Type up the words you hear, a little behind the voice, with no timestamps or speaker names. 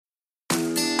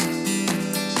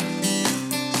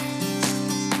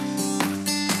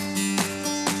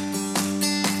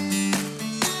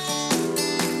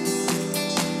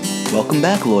Welcome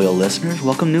back, loyal listeners.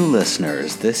 Welcome, new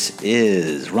listeners. This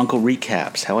is Runkle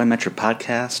Recaps, How I Met Your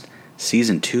Podcast,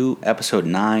 Season 2, Episode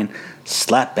 9,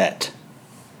 Slap Bet.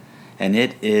 And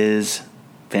it is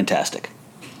fantastic.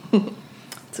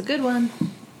 It's a good one.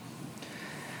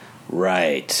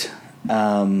 Right.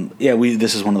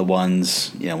 This is one of the ones,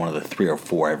 one of the 3 or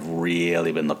 4 I've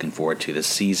really been looking forward to this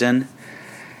season.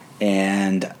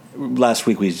 And last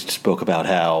week we spoke about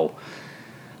how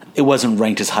it wasn't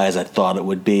ranked as high as I thought it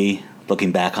would be,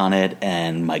 looking back on it,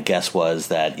 and my guess was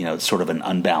that, it's sort of an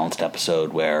unbalanced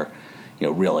episode where,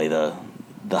 really the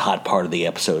hot part of the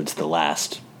episode's the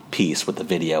last piece with the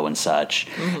video and such.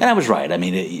 Mm-hmm. And I was right. I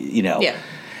mean,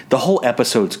 the whole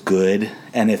episode's good,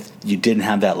 and if you didn't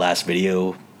have that last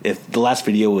video, if the last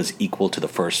video was equal to the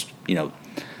first,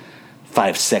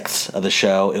 5/6 of the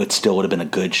show, it still would have been a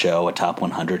good show, a top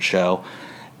 100 show.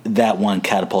 That one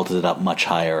catapulted it up much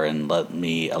higher and let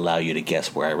me allow you to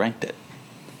guess where I ranked it.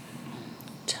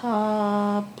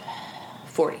 Top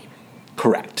 40.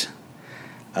 Correct.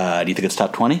 Do you think it's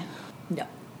top 20? No.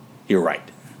 You're right.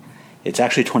 It's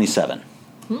actually 27.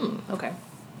 Okay.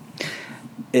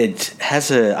 It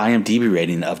has a IMDb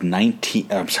rating of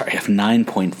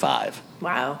 9.5.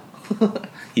 Wow.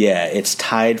 Yeah, it's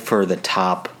tied for the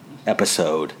top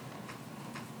episode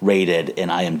rated in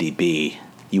IMDb.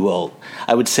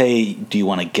 I would say, do you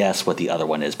want to guess what the other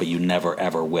one is, but you never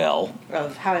ever will.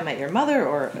 Of How I Met Your Mother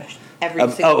or every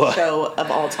single show of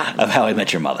all time? Of How I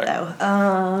Met Your Mother.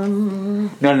 Oh.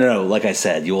 No. Like I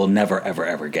said, you will never ever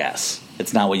ever guess.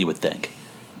 It's not what you would think.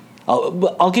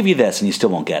 I'll give you this, and you still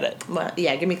won't get it. Well,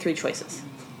 yeah, give me 3 choices.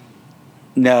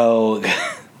 No,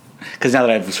 because now that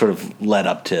I've sort of led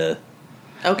up to...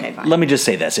 Okay, fine. Let me just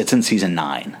say this. It's in Season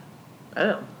 9.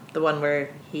 Oh, the one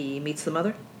where he meets the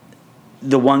mother?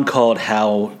 The one called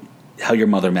How Your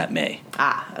Mother Met Me.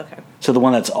 Ah, okay. So the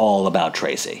one that's all about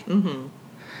Tracy. Mm-hmm.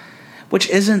 Which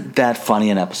isn't that funny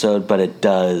an episode, but it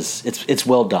does... It's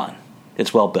well done.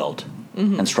 It's well built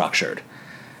and structured.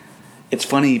 It's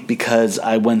funny because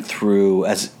I went through...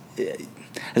 As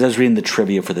I was reading the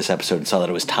trivia for this episode and saw that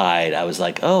it was tied, I was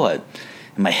like, in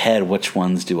my head, which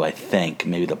ones do I think?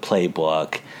 Maybe the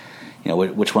playbook...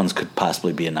 which ones could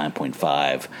possibly be a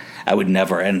 9.5? I would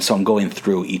never, and so I'm going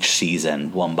through each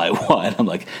season one by one. I'm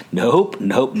like, nope.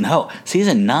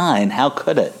 Season 9, how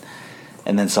could it?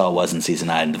 And then saw it was in Season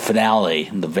 9. The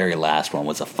finale, the very last one,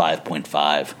 was a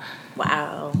 5.5.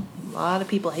 Wow. A lot of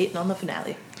people hating on the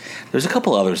finale. There's a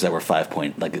couple others that were down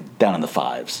in the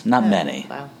 5s. Not many.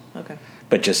 Wow, okay.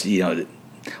 But just, we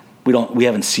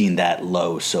haven't seen that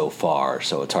low so far,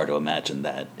 so it's hard to imagine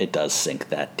that it does sink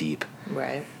that deep.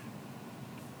 Right.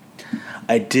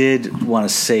 I did want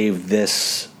to save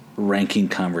this ranking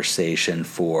conversation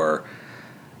for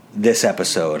this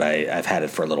episode. I've had it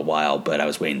for a little while, but I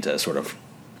was waiting to sort of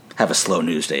have a slow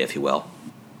news day, if you will.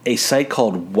 A site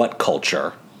called What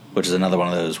Culture, which is another one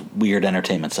of those weird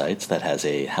entertainment sites that has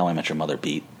a How I Met Your Mother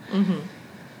beat,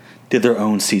 did their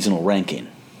own seasonal ranking.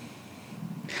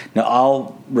 Now,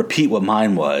 I'll repeat what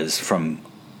mine was from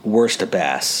worst to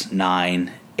best: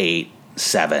 9, 8,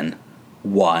 7,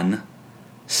 1,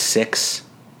 6,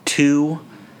 2,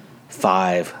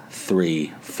 5,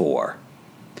 3, 4.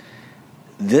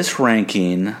 This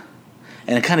ranking,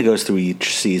 and it kind of goes through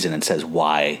each season and says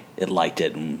why it liked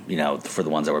it, and for the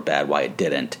ones that were bad, why it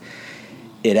didn't.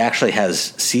 It actually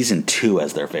has Season 2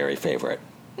 as their very favorite.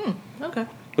 Okay.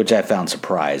 Which I found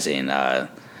surprising.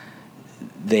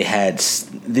 They had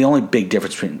the only big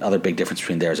difference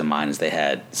between theirs and mine is they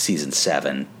had Season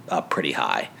 7 up pretty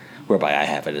high, whereby I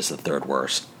have it as the third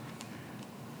worst.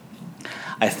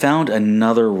 I found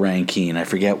another ranking. I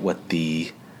forget what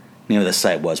the name of the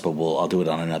site was, but I'll do it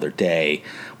on another day,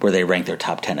 where they rank their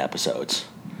top 10 episodes.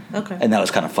 Okay. And that was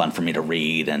kind of fun for me to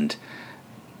read, and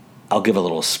I'll give a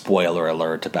little spoiler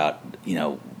alert about,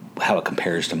 how it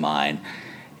compares to mine.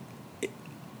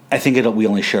 I think we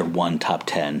only shared one top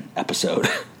 10 episode.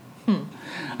 I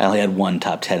only had one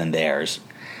top 10 in theirs,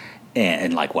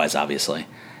 and likewise, obviously.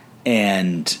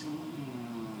 And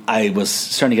I was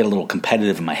starting to get a little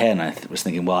competitive in my head, and I was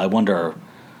thinking, well, I wonder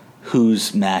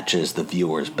whose matches the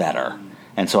viewers better.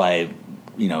 And so I,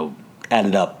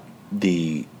 added up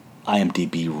the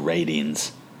IMDb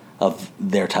ratings of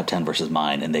their top 10 versus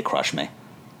mine, and they crushed me.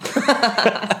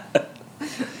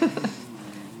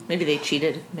 Maybe they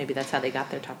cheated. Maybe that's how they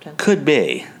got their top 10. Could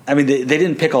be. I mean, they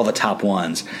didn't pick all the top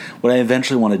ones. What I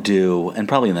eventually want to do, and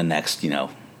probably in the next,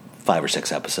 5 or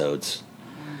 6 episodes,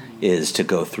 is to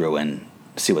go through and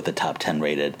see what the top 10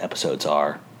 rated episodes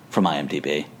are from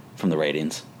IMDb, from the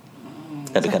ratings.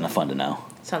 That'd be kind of fun to know.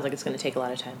 Sounds like it's going to take a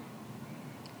lot of time.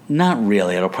 Not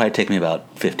really. It'll probably take me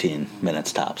about 15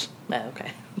 minutes tops. Oh,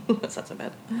 okay. That's not so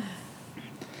bad.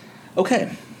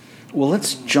 Okay. Well,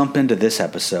 let's jump into this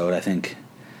episode. I think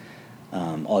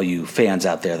all you fans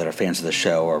out there that are fans of the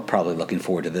show are probably looking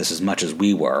forward to this as much as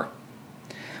we were.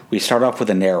 We start off with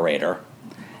a narrator,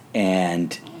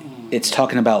 and it's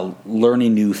talking about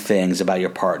learning new things about your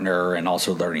partner and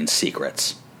also learning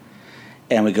secrets.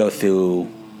 And we go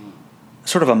through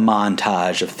sort of a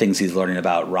montage of things he's learning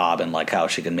about Robin, like how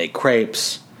she can make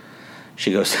crepes.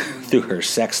 She goes through her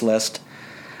sex list.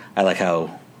 I like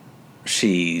how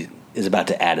she is about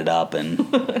to add it up,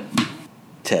 and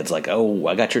Ted's like, "Oh,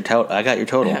 I got your total."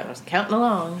 Yeah, I was counting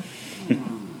along.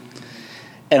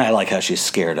 And I like how she's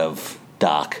scared of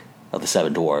Doc of the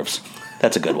Seven Dwarves.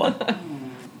 That's a good one.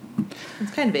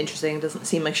 It's kind of interesting. It doesn't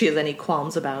seem like she has any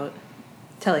qualms about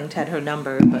telling Ted her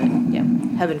number, but yeah,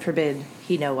 heaven forbid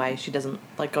he know why she doesn't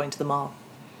like going to the mall.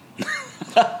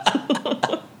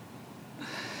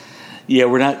 Yeah,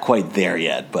 we're not quite there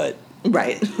yet, but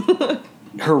right.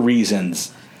 her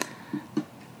reasons,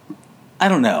 I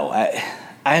don't know.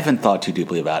 I haven't thought too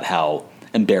deeply about how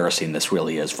embarrassing this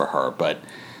really is for her, but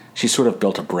she sort of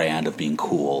built a brand of being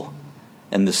cool.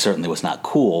 And this certainly was not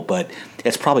cool, but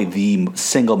it's probably the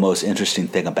single most interesting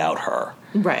thing about her.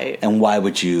 Right. And why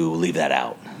would you leave that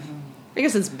out? I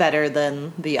guess it's better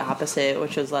than the opposite,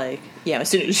 which was like, as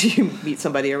soon as you meet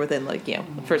somebody or within the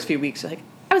first few weeks, you're like,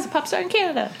 I was a pop star in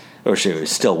Canada. Or she was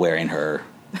still wearing her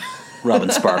Robin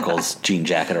Sparkles jean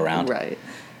jacket around. Right.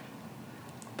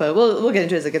 But we'll get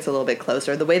into it as it gets a little bit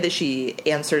closer. The way that she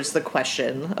answers the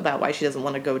question about why she doesn't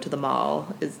want to go to the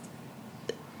mall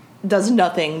does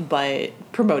nothing but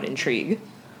promote intrigue.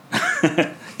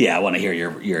 Yeah, I want to hear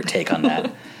your take on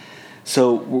that.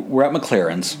 So we're at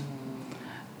McLaren's.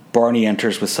 Barney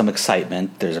enters with some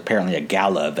excitement. There's apparently a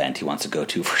gala event he wants to go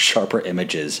to for Sharper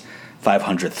Image's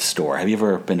 500th store. Have you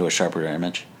ever been to a Sharper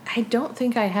Image? I don't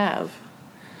think I have.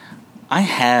 I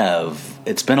have.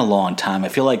 It's been a long time. I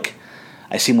feel like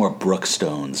I see more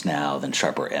Brookstones now than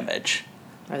Sharper Image.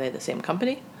 Are they the same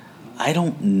company? I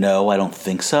don't know. I don't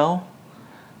think so.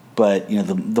 But,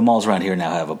 the malls around here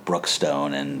now have a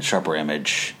Brookstone and Sharper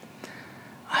Image.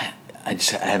 I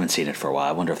haven't seen it for a while.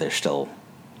 I wonder if they're still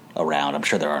around. I'm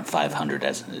sure there aren't 500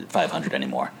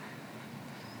 anymore.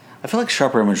 I feel like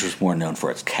Sharper Image was more known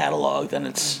for its catalog than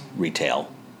its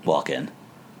retail walk-in.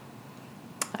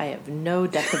 I have no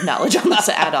depth of knowledge on this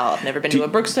at all. I've never been to a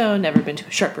Brookstone, never been to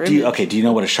a Sharper Image. Do you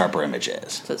know what a Sharper Image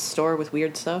is? It's a store with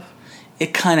weird stuff.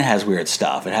 It kind of has weird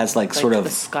stuff. It has sort of the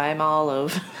Sky Mall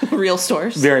of real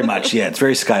stores. Very much, yeah. It's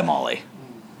very Sky Mall-y.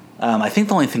 I think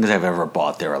the only things I've ever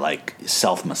bought there are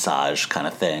self-massage kind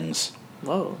of things.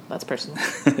 Whoa, that's personal.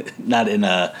 Not in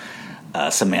a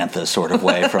Samantha sort of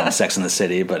way from Sex and the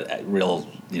City, but real,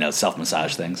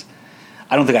 self-massage things.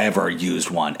 I don't think I ever used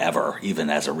one ever,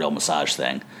 even as a real massage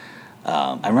thing.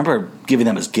 I remember giving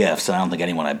them as gifts, and I don't think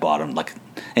anyone I bought them,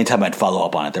 anytime I'd follow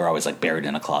up on it, they were always buried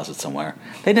in a closet somewhere.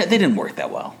 They didn't work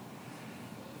that well.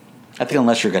 I think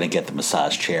unless you're going to get the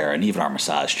massage chair, and even our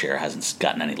massage chair hasn't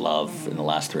gotten any love in the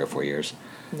last 3 or 4 years.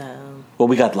 No. Well,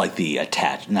 we got the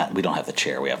attached. We don't have the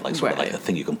chair. We have sort of the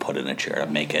thing you can put in a chair to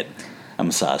make it a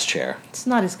massage chair. It's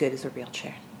not as good as a real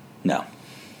chair. No.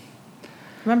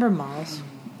 Remember malls?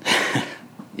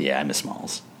 Yeah, I miss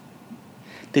malls.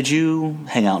 Did you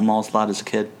hang out in malls a lot as a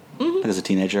kid? Mm-hmm. As a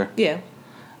teenager? Yeah.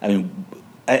 I mean,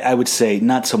 I would say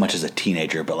not so much as a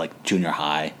teenager, but junior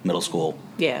high, middle school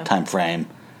time frame.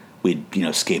 We'd,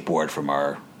 skateboard from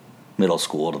our middle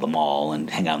school to the mall and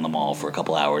hang out in the mall for a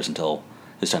couple hours until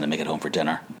it was time to make it home for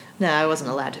dinner. No, I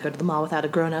wasn't allowed to go to the mall without a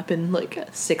grown-up in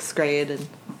 6th grade, and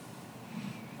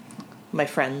my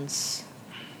friends,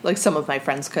 some of my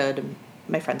friends could, and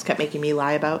my friends kept making me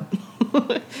lie about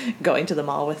going to the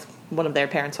mall with one of their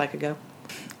parents so I could go.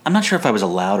 I'm not sure if I was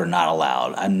allowed or not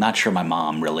allowed. I'm not sure my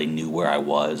mom really knew where I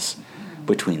was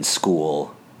between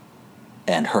school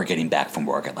and her getting back from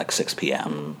work at 6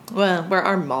 p.m. Well, where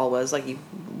our mall was, you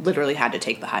literally had to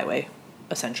take the highway,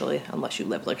 essentially, unless you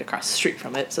lived across the street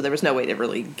from it. So there was no way to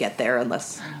really get there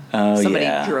unless somebody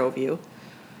drove you.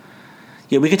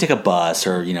 Yeah, we could take a bus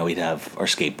or, we'd have our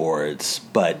skateboards,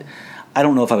 but I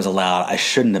don't know if I was allowed. I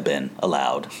shouldn't have been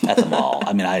allowed at the mall.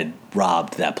 I mean, I had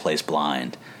robbed that place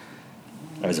blind.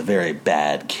 I was a very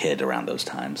bad kid around those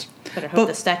times. Better hope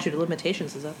the statute of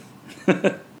limitations is up.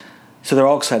 So they're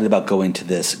all excited about going to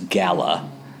this gala,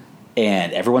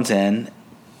 and everyone's in.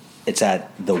 It's at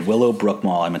the Willowbrook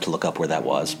Mall. I meant to look up where that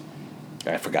was.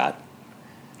 I forgot.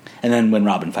 And then when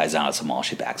Robin finds out it's a mall,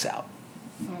 she backs out.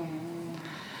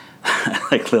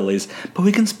 Like Lily's, but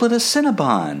we can split a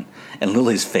Cinnabon. And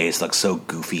Lily's face looks so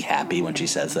goofy happy when she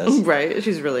says this. Right,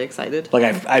 she's really excited.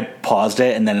 I paused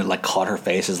it, and then it caught her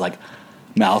face as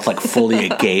mouth fully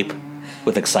agape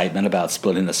with excitement about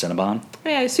splitting the Cinnabon. I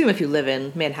mean, I assume if you live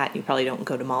in Manhattan, you probably don't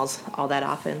go to malls all that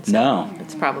often. So No.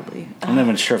 it's probably... I'm not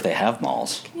even sure if they have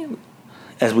malls. Can you...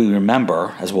 As we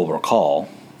remember, as we'll recall,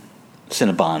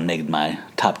 Cinnabon made my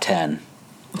top 10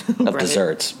 of Right.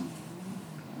 desserts.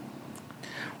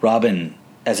 Robin,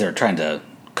 as they're trying to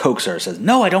coax her, says,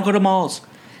 "No, I don't go to malls,"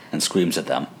 and screams at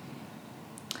them.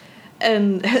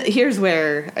 And here's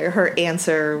where her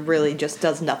answer really just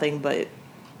does nothing but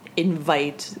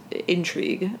invite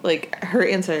intrigue. Like, her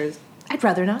answer is, "I'd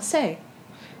rather not say."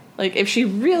 Like, if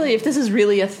this is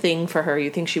really a thing for her, you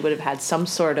think she would have had some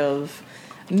sort of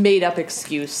made-up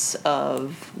excuse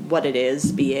of what it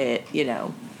is, be it,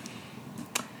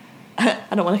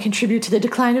 I don't want to contribute to the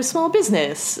decline of small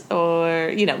business, or,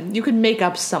 you could make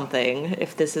up something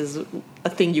if this is a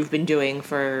thing you've been doing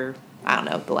for, I don't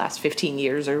know, the last 15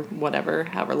 years or whatever,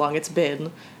 however long it's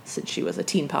been since she was a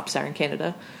teen pop star in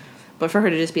Canada. But for her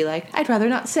to just be like, "I'd rather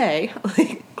not say,"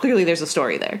 like, clearly there's a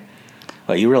story there.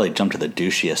 Well, you really jumped to the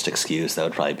douchiest excuse. That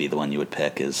would probably be the one you would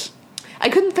pick is... I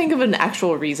couldn't think of an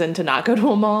actual reason to not go to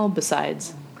a mall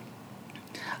besides...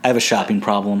 I have a shopping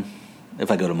problem. If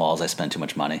I go to malls, I spend too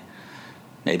much money.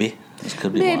 Maybe. This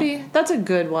could be Maybe. one. That's a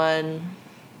good one.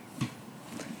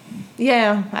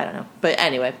 Yeah, I don't know. But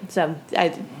anyway, so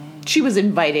she was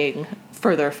inviting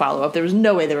further follow-up. There was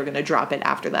no way they were going to drop it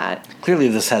after that. Clearly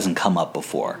this hasn't come up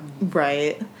before.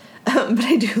 Right. But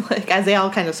I do like, as they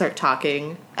all kind of start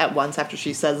talking at once after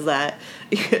she says that,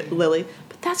 Lily,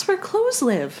 "But that's where clothes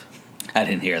live." I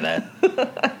didn't hear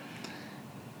that.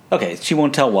 Okay, she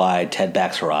won't tell why. Ted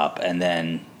backs her up, and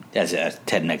then as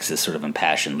Ted makes this sort of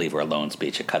impassioned leave her alone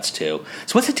speech, it cuts to,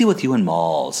 "So what's the deal with you and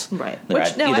malls?" Right. They're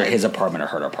at either his apartment or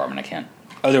her apartment, I can't.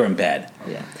 Oh, they're in bed.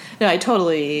 Yeah. No, I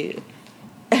totally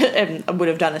would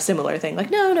have done a similar thing. Like,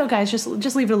 no, guys, just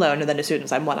leave it alone. And then as soon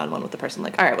as I'm one-on-one with the person,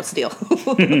 like, "All right, what's the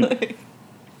deal?"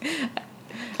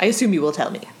 I assume you will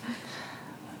tell me.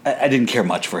 I didn't care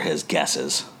much for his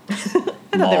guesses.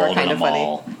 I thought they were kind of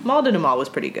funny. Mauled in a mall was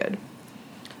pretty good.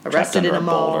 Arrested in a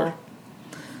mall. boulder.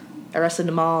 Arrested in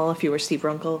a mall if you were Steve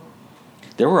Runkle.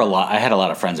 There were I had a lot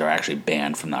of friends that were actually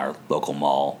banned from our local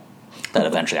mall that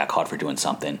eventually got caught for doing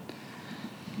something.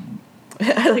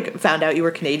 I found out you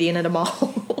were Canadian at a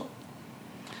mall.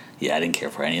 Yeah, I didn't care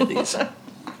for any of these.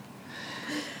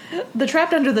 The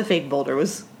trapped under the fake boulder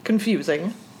was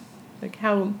confusing. Like,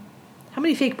 how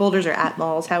many fake boulders are at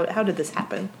malls? How did this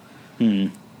happen?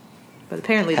 But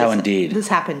apparently this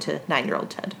happened to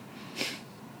 9-year-old Ted.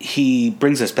 He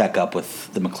brings us back up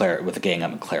with the gang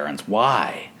at McLaren's.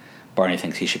 Why? Barney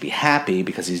thinks he should be happy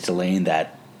because he's delaying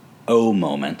that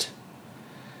moment,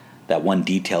 that one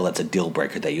detail that's a deal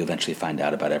breaker that you eventually find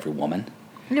out about every woman.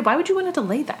 Yeah, why would you want to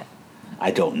delay that?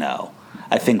 I don't know.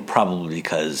 I think probably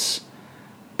because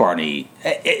Barney...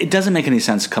 It doesn't make any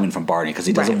sense coming from Barney because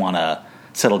he doesn't want to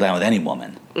settle down with any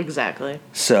woman. Exactly.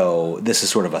 So this is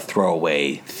sort of a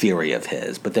throwaway theory of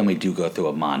his, but then we do go through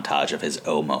a montage of his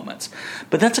moments.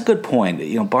 But that's a good point.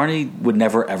 Barney would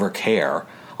never, ever care.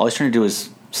 All he's trying to do is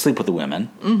sleep with the women.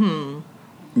 Mm-hmm.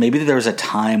 Maybe there was a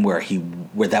time where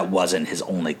that wasn't his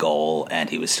only goal and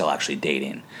he was still actually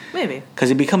dating. Maybe. Because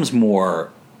he becomes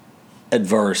more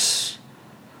adverse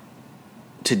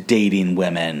to dating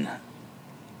women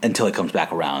until he comes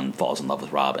back around, falls in love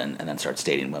with Robin, and then starts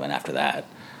dating women after that.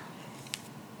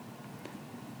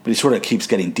 But he sort of keeps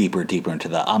getting deeper into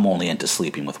the "I'm only into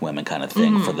sleeping with women" kind of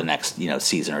thing for the next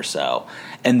season or so.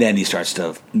 And then he starts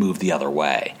to move the other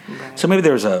way. Right. So maybe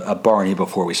there was a Barney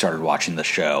before we started watching the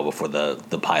show, before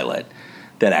the pilot,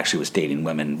 that actually was dating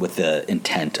women with the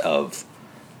intent of,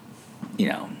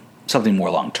 something more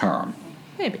long term.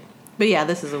 Maybe. But yeah,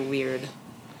 this is a weird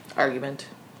argument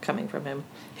coming from him.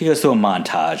 He goes through a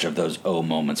montage of those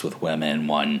moments with women.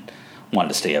 One wanted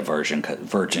to stay a virgin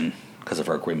because of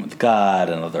her agreement with God.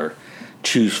 Another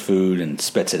chews food and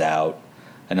spits it out.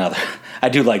 Another, I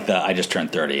do like I just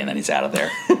turned 30 and then he's out of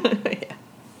there. Yeah.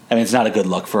 I mean, it's not a good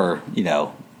look for,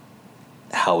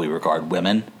 how we regard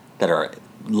women that are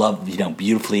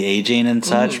beautifully aging and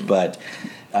such, but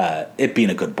it being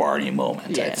a good Barney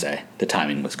moment, I'd say. The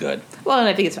timing was good. Well, and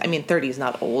I think 30 is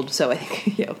not old, so I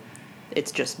think,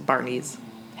 it's just Barney's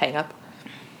hang up.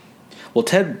 Well,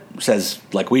 Ted says,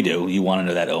 like we do, you want to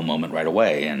know that moment right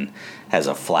away, and has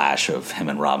a flash of him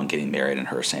and Robin getting married and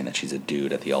her saying that she's a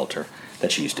dude at the altar,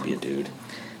 that she used to be a dude.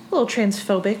 A little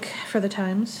transphobic for the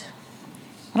times.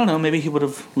 I don't know, maybe he would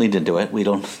have leaned into it.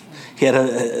 He had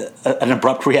an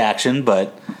abrupt reaction,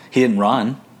 but he didn't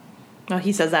run. Well,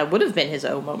 he says that would have been his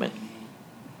moment.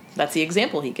 That's the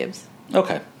example he gives.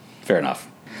 Okay, fair enough.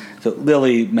 So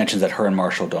Lily mentions that her and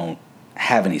Marshall don't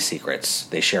have any secrets.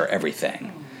 They share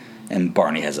everything. And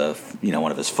Barney has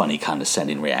one of his funny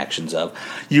condescending reactions of,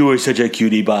 "You are such a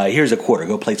cutie pie. Here's a quarter.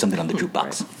 Go play something on the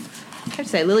jukebox." Right. I have to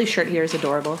say, Lily's shirt here is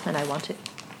adorable, and I want it.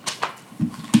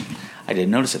 I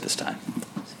didn't notice it this time.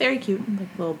 It's very cute, like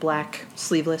little black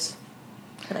sleeveless.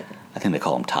 I like it. I think they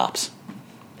call them tops.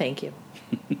 Thank you.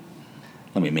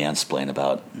 Let me mansplain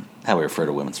about how we refer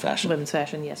to women's fashion. Women's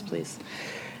fashion, yes, please.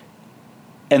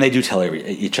 And they do tell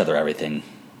each other everything.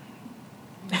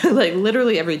 Like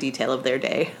literally every detail of their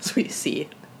day, as we see.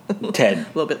 Ted, a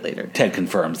little bit later. Ted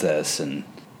confirms this, and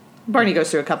Barney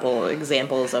goes through a couple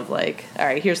examples of like, all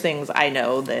right, here's things I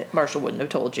know that Marshall wouldn't have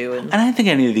told you, and I don't think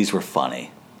any of these were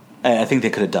funny. I think they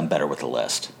could have done better with the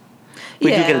list. We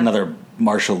do get another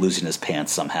Marshall losing his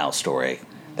pants somehow story.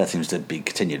 That seems to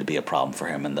continue to be a problem for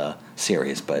him in the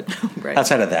series, but right.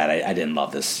 Outside of that, I didn't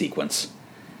love this sequence.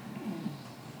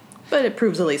 But it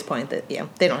proves Lily's point that,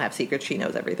 they don't have secrets. She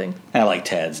knows everything. And I like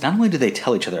Ted's. Not only do they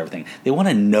tell each other everything, they want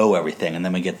to know everything, and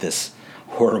then we get this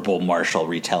horrible Marshall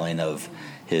retelling of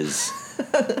his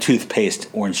toothpaste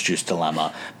orange juice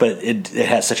dilemma. But it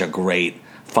has such a great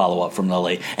follow-up from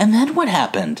Lily. And then what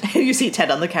happened? You see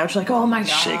Ted on the couch like, oh my God.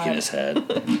 Shaking his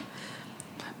head.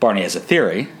 Barney has a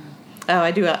theory. Oh,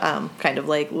 I do kind of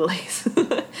like Lily's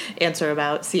answer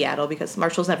about Seattle, because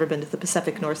Marshall's never been to the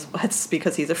Pacific Northwest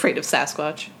because he's afraid of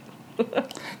Sasquatch.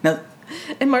 Now,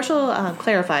 and Marshall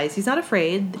clarifies he's not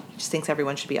afraid, he just thinks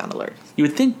everyone should be on alert. You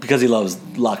would think because he loves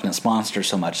Loch Ness Monster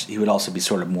so much, he would also be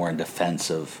sort of more in defense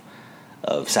of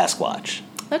Sasquatch.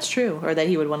 That's true. Or that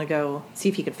he would want to go see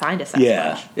if he could find a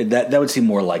Sasquatch. Yeah, that would seem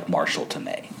more like Marshall to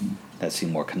me. That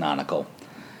seemed more canonical.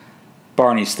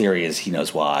 Barney's theory is he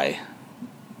knows why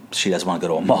she doesn't want to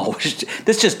go to a mall.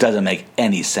 This just doesn't make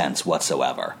any sense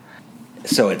whatsoever.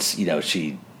 So it's,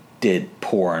 she did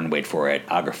porn, wait for it,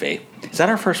 ography. Is that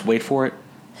our first wait for it?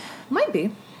 Might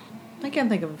be. I can't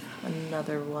think of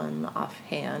another one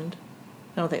offhand.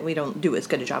 We don't do as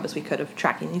good a job as we could of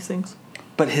tracking these things.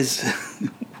 But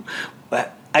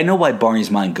I know why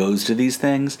Barney's mind goes to these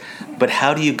things, but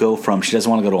how do you go from she doesn't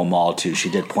want to go to a mall to she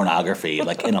did pornography,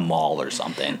 like in a mall or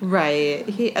something? Right.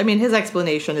 His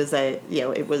explanation is that,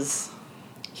 it was,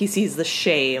 he sees the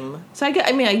shame. So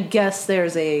I guess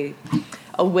there's a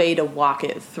way to walk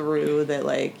it through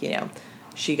that,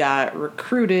 she got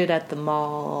recruited at the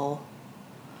mall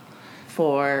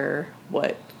for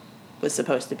what was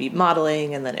supposed to be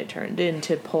modeling, and then it turned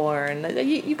into porn.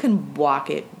 You can walk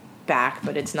it back,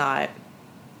 but it's not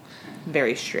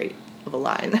very straight of a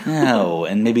line. No,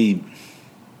 and maybe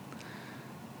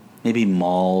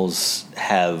malls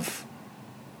have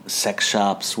sex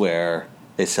shops where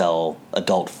they sell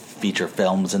adult feature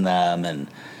films in them, and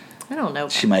I don't know.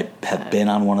 She might have been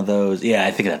on one of those. Yeah,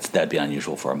 I think that'd be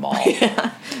unusual for a mall.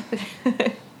 Yeah.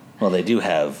 Well, they do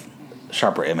have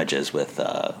sharper images with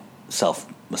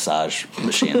self-massage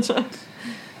machines.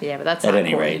 Yeah, but that's at not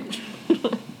any porn. rate.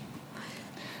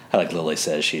 I like Lily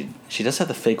says she does have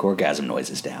the fake orgasm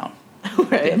noises down. Right.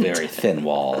 They have very thin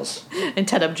walls. And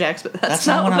Ted objects, but that's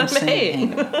not what I'm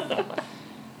saying.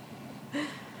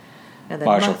 And then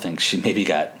Marshall thinks she maybe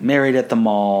got married at the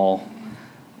mall.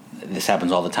 This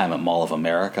happens all the time at Mall of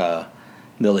America.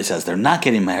 Lily says they're not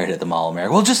getting married at the Mall of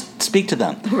America. Well, just speak to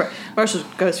them. Right. Marshall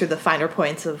goes through the finer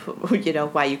points of,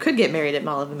 why you could get married at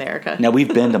Mall of America. Now,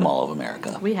 we've been to Mall of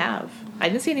America. We have. I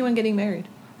didn't see anyone getting married.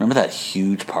 Remember that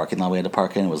huge parking lot we had to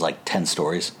park in? It was like 10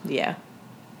 stories. Yeah.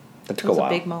 That took a while. It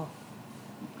was a big mall.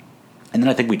 And then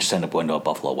I think we just ended up going to a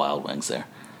Buffalo Wild Wings there.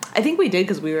 I think we did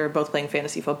because we were both playing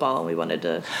fantasy football and we wanted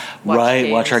to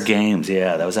watch our games.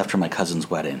 Yeah, that was after my cousin's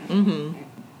wedding. Mm-hmm.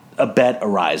 A bet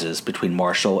arises between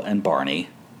Marshall and Barney.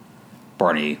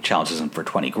 Barney challenges him for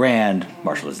 $20,000.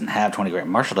 Marshall doesn't have $20,000.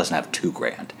 Marshall doesn't have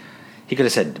 $2,000. He could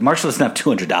have said, Marshall doesn't have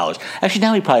 $200. Actually,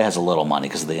 now he probably has a little money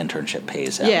because the internship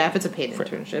pays him. Yeah, if it's a paid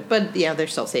internship. But, they're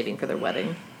still saving for their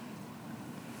wedding.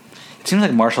 It seems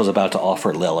like Marshall's about to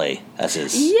offer Lily as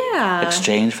his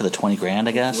exchange for the $20,000,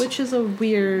 I guess. Which is a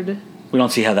weird... We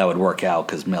don't see how that would work out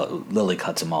because Lily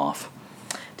cuts him off.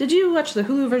 Did you watch the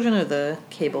Hulu version or the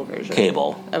cable version?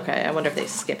 Cable. Okay, I wonder if they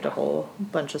skipped a whole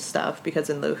bunch of stuff, because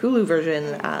in the Hulu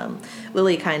version,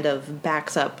 Lily kind of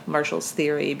backs up Marshall's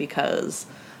theory because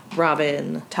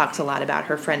Robin talks a lot about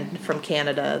her friend from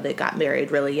Canada that got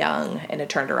married really young and it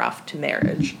turned her off to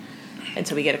marriage. And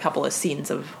so we get a couple of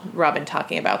scenes of Robin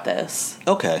talking about this.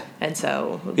 Okay. And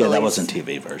so... Yeah, that wasn't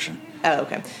TV version. Oh,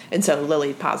 okay. And so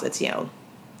Lily posits,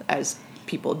 as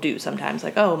people do sometimes,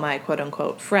 like, oh, my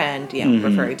quote-unquote friend,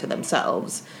 referring to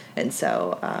themselves. And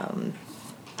so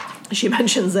she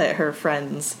mentions that her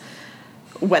friend's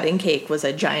wedding cake was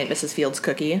a giant Mrs. Fields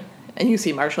cookie. And you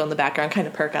see Marshall in the background kind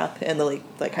of perk up and Lily,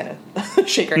 kind of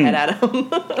shake her head at him.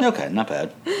 Okay, not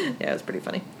bad. Yeah, it was pretty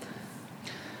funny.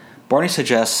 Barney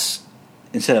suggests,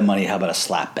 instead of money, how about a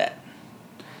slap bet?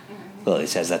 Lily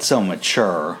says that's so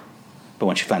mature, but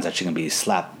when she finds out she can be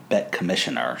slap bet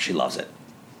commissioner, she loves it.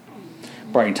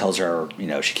 Barney tells her,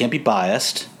 she can't be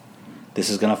biased. This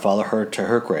is going to follow her to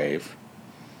her grave.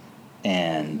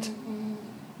 And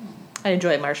I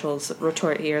enjoy Marshall's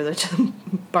retort here that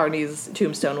Barney's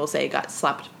tombstone will say got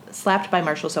slapped by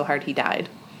Marshall so hard he died.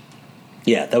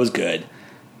 Yeah, that was good.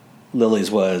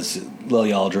 Lily's was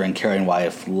Lily Aldrin, caring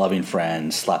wife, loving friend,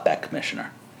 slapback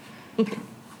commissioner.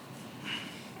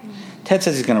 Ted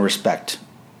says he's going to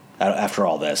after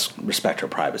all this, respect her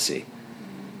privacy.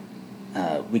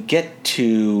 We get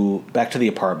back to the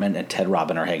apartment, and Ted and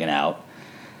Robin are hanging out.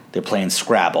 They're playing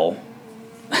Scrabble.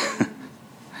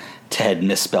 Ted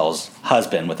misspells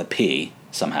husband with a P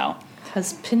somehow.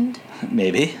 Husband?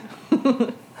 Maybe.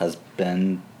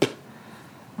 Husband.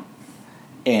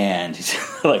 And he's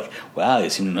like, wow,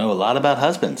 you seem to know a lot about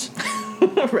husbands.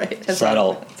 Right.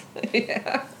 Subtle.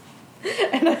 Yeah.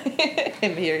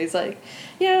 And here he's like,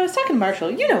 yeah, I was talking to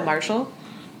Marshall. You know Marshall.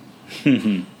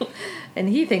 And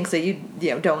he thinks that you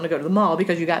don't want to go to the mall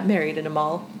because you got married in a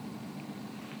mall.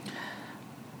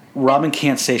 Robin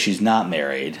can't say she's not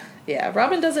married. Yeah,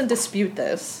 Robin doesn't dispute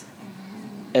this.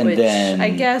 And which then I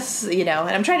guess, and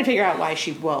I'm trying to figure out why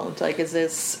she won't. Like, is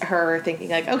this her thinking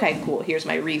like, okay, cool, here's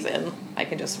my reason. I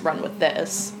can just run with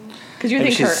this. Because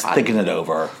maybe she's thinking it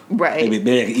over. Right.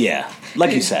 Maybe, yeah.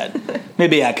 Like you said.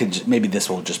 Maybe this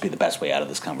will just be the best way out of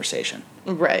this conversation.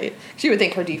 Right. She would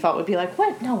think her default would be like,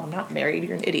 what? No, I'm not married.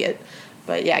 You're an idiot.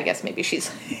 But yeah, I guess maybe she's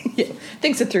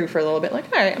thinks it through for a little bit. Like,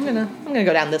 all right, I'm gonna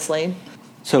go down this lane.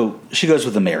 So she goes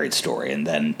with the married story, and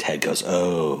then Ted goes,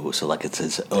 oh, so like it's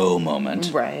his oh moment.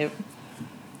 Right.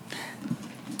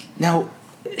 Now,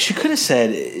 she could have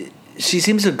said, she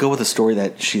seems to go with a story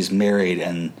that she's married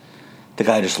and the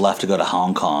guy just left to go to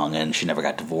Hong Kong and she never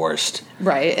got divorced.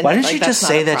 Right. And why didn't she just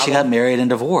say that she got married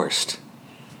and divorced?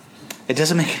 It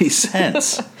doesn't make any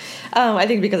sense. I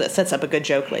think because it sets up a good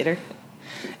joke later.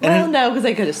 No, because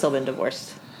they could have still been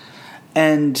divorced.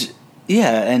 And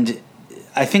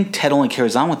I think Ted only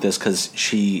carries on with this because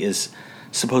she is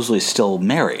supposedly still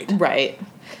married. Right.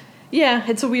 Yeah,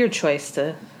 it's a weird choice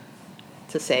to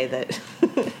say that.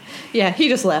 Yeah, he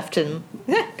just left and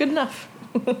good enough.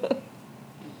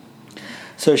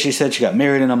 So she said she got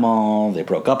married in a mall. They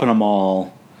broke up in a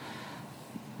mall.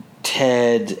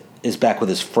 Ted is back with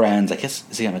his friends. I guess,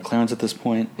 is he at McLaren's at this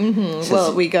point? Mm-hmm.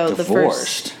 Well, we go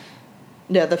divorced.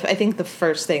 I think the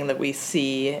first thing that we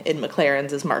see in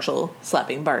McLaren's is Marshall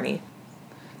slapping Barney.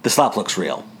 The slap looks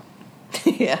real.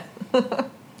 Yeah.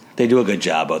 They do a good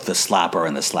job, both the slapper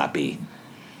and the slappy.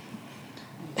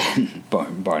 And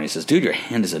Barney says, dude, your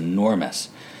hand is enormous.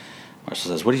 Marshall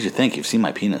says, what did you think? You've seen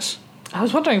my penis. I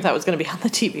was wondering if that was going to be on the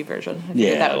TV version.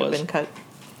 Yeah, that would have been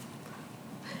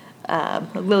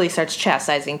cut. Lily starts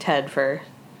chastising Ted for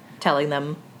telling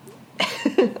them.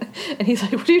 And he's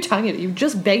like, what are you talking about? You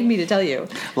just begged me to tell you.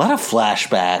 A lot of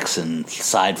flashbacks and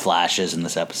side flashes in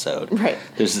this episode. Right.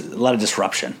 There's a lot of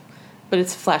disruption. But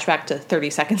it's a flashback to 30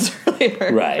 seconds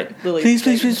earlier. Right. Please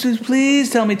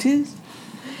tell me, please.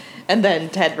 And then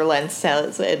Ted relents,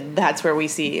 and that's where we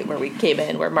came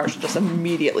in, where Marshall just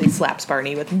immediately slaps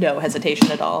Barney with no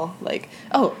hesitation at all. Like,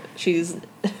 oh, she's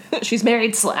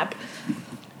married, slap.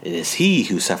 It is he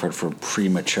who suffered from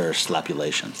premature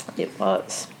slapulation. It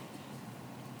was.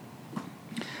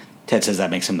 Ted says that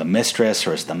makes him the mistress,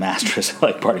 or is the mastress?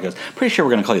 Like, Barney goes, pretty sure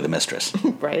we're going to call you the mistress.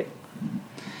 Right.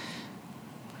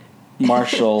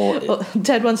 Marshall... Well,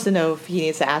 Ted wants to know if he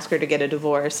needs to ask her to get a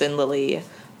divorce, and Lily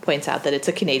points out that it's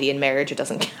a Canadian marriage, it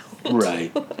doesn't count.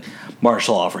 Right.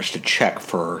 Marshall offers to check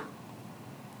for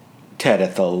Ted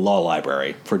at the law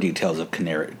library for details of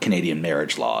Canadian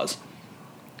marriage laws.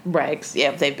 Right. 'Cause,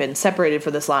 yeah, if they've been separated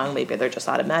for this long, maybe they're just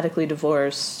automatically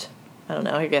divorced. I don't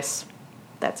know. I guess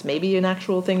that's maybe an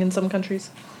actual thing in some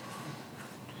countries.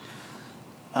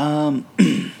 Yeah,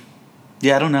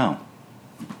 I don't know.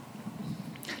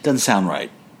 Doesn't sound right.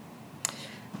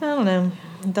 I don't know.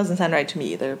 It doesn't sound right to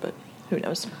me either, but who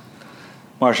knows?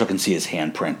 Marshall can see his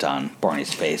handprint on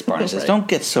Barney's face. Barney says, Right. Don't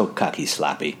get so cocky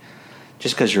slappy.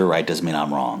 Just because you're right doesn't mean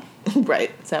I'm wrong. Right.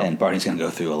 So. And Barney's going to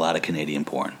go through a lot of Canadian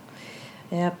porn.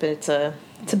 Yeah, but it's a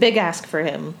big ask for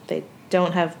him. They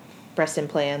don't have breast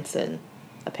implants, and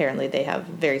apparently they have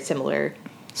very similar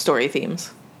story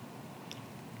themes.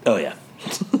 Oh, yeah.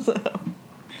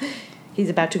 He's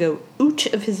about to go oot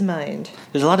of his mind.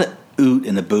 There's a lot of oot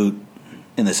in the boot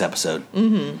in this episode.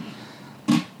 Mm-hmm.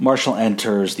 Marshall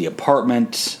enters the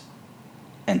apartment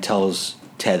and tells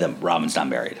Ted that Robin's not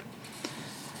married.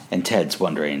 And Ted's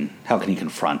wondering, how can he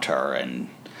confront her? And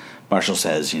Marshall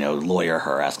says, lawyer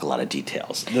her, ask a lot of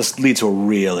details. This leads to a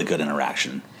really good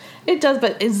interaction. It does,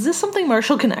 but is this something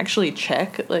Marshall can actually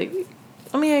check? Like,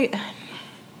 I mean,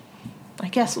 I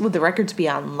guess would the records be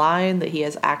online that he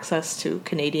has access to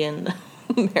Canadian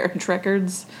marriage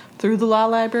records through the law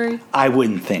library? I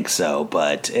wouldn't think so,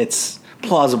 but it's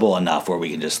plausible enough where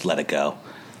we can just let it go.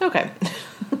 Okay.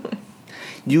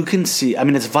 You can see, I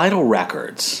mean, it's vital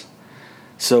records.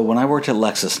 So when I worked at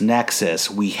LexisNexis,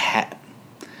 we had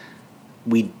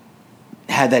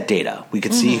that data. We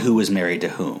could see who was married to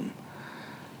whom.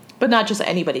 But not just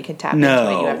anybody can tap into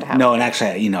it. You have to have no, and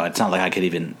actually, it's not like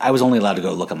I was only allowed to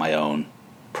go look at my own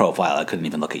profile. I couldn't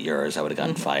even look at yours. I would have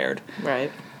gotten fired.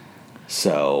 Right.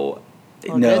 So,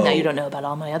 well, no. Good. Now you don't know about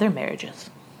all my other marriages.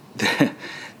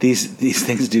 These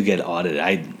things do get audited.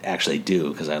 I actually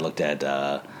do, because I looked at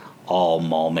all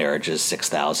mall marriages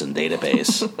 6,000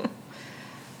 database.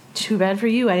 Too bad for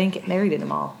you. I didn't get married in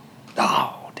them all.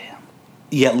 Oh, damn.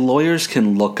 Yeah, lawyers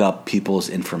can look up people's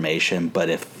information, but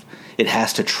if it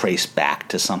has to trace back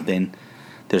to something,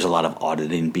 there's a lot of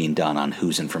auditing being done on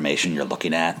whose information you're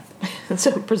looking at.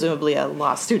 So presumably a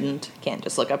law student can't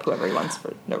just look up whoever he wants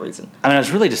for no reason. I mean, I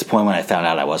was really disappointed when I found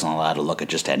out I wasn't allowed to look at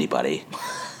just anybody.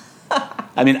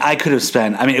 I mean, I could have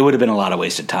spent, it would have been a lot of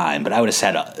wasted time, but I would have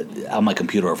sat on my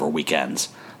computer over weekends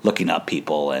looking up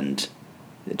people and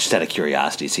just out of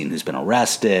curiosity, seeing who's been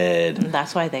arrested. And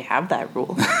that's why they have that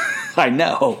rule. I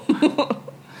know.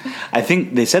 I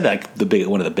think they said that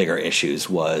one of the bigger issues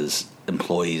was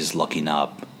employees looking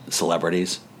up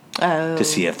celebrities to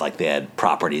see if they had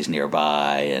properties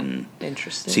nearby and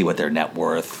see what their net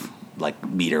worth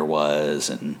meter was,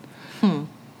 and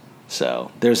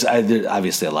so there's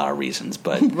obviously a lot of reasons,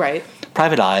 but right.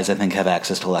 Private eyes, I think, have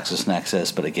access to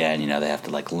LexisNexis, but again, they have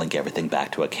to link everything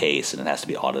back to a case, and it has to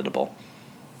be auditable.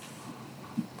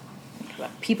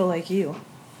 People like you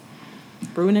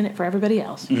ruining it for everybody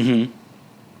else. Mm-hmm.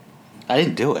 I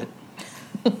didn't do it.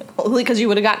 Only because you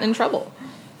would have gotten in trouble.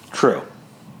 True.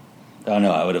 Oh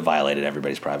no, I would have violated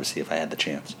everybody's privacy if I had the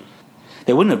chance.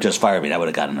 They wouldn't have just fired me. I would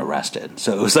have gotten arrested.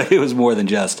 So it was more than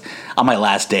just on my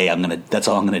last day. That's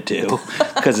all I'm gonna do,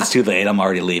 because it's too late. I'm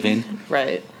already leaving.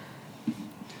 Right.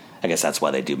 I guess that's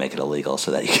why they do make it illegal,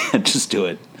 so that you can't just do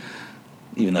it,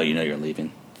 even though you're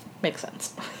leaving. Makes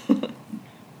sense.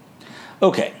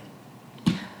 Okay.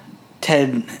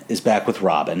 Ted is back with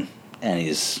Robin, and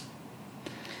he's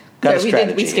got a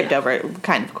strategy. We skipped over it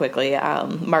kind of quickly.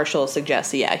 Marshall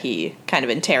suggests, he kind of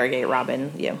interrogate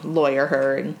Robin, lawyer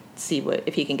her, and see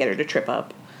if he can get her to trip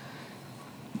up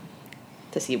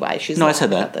to see why she's I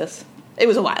said about this. It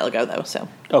was a while ago, though, so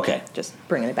okay, just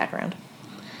bringing it back around.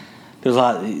 There's a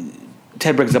lot.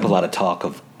 Ted brings up a lot of talk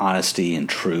of honesty and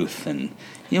truth, and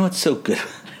what's so good.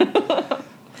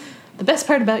 The best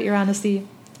part about your honesty,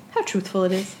 how truthful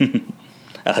it is.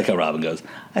 I like how Robin goes,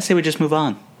 I say we just move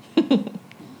on.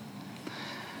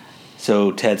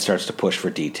 So Ted starts to push for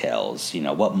details.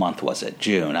 What month was it?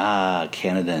 June.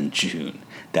 Canada in June.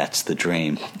 That's the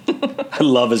dream. I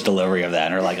love his delivery of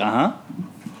that. And they're like, uh-huh.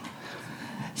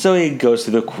 So he goes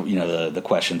through the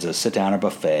questions of sit down or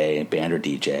buffet, band or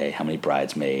DJ, how many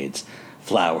bridesmaids,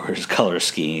 flowers, color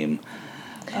scheme.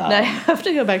 Now I have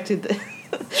to go back to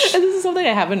and this is something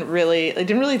I didn't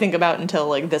really think about until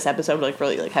this episode,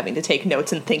 really having to take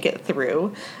notes and think it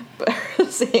through. But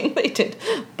saying they did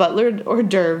butler hors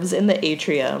d'oeuvres in the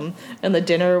atrium, and the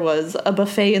dinner was a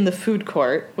buffet in the food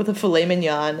court with a filet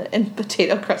mignon and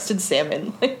potato crusted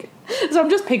salmon. So I'm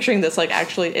just picturing this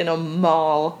actually in a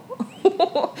mall,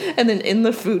 and then in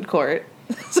the food court.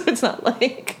 So it's not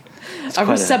a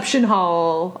reception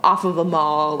hall off of a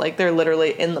mall. They're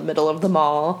literally in the middle of the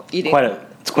mall eating.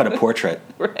 It's quite a portrait.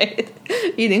 Right.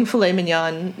 Eating filet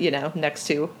mignon, next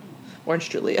to Orange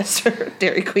Julius or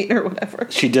Dairy Queen or whatever.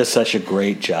 She does such a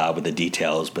great job with the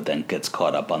details, but then gets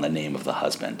caught up on the name of the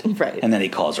husband. Right. And then he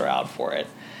calls her out for it.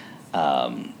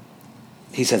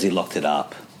 He says he looked it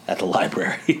up at the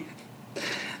library.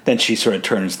 Then she sort of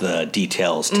turns the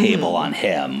details table on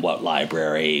him. What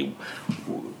library,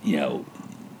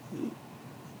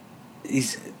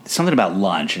 he's something about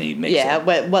lunch, and he makes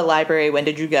what library, when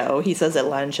did you go? He says at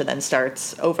lunch, and then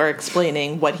starts over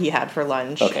explaining what he had for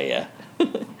lunch. Okay, yeah.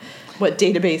 What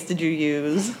database did you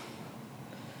use?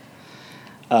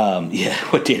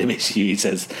 What database did you use? He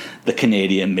says the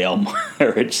Canadian male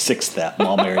marriage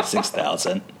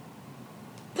 6,000.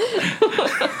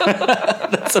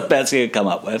 That's the best he could come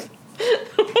up with.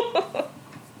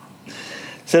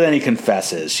 So then he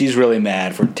confesses. She's really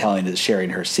mad for sharing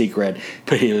her secret,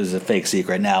 but it was a fake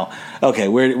secret. Now, okay,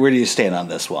 where do you stand on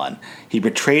this one? He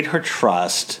betrayed her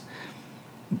trust,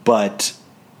 but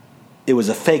it was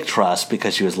a fake trust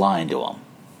because she was lying to him.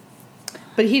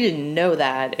 But he didn't know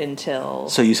that until...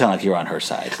 So you sound like you're on her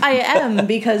side. I am,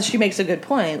 because she makes a good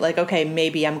point. Like, okay,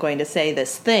 maybe I'm going to say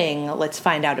this thing. Let's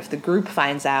find out if the group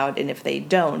finds out. And if they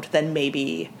don't, then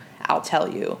maybe I'll tell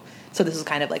you. So this is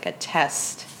kind of like a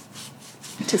test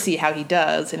to see how he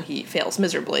does, and he fails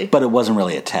miserably. But it wasn't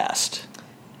really a test.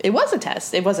 It was a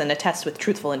test. It wasn't a test with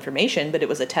truthful information, but it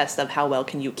was a test of how well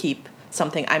can you keep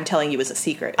something I'm telling you is a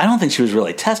secret. I don't think she was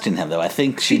really testing him, though. I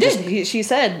think she did. She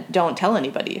said, don't tell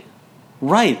anybody.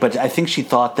 Right, but I think she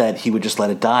thought that he would just let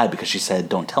it die because she said,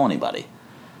 don't tell anybody.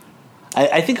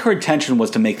 I think her intention was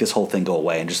to make this whole thing go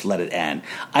away and just let it end.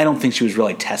 I don't think she was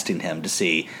really testing him to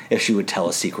see if she would tell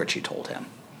a secret she told him.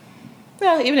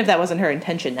 Well, even if that wasn't her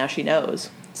intention, now she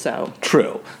knows. So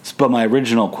True. But my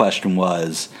original question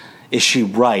was, is she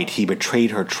right? He betrayed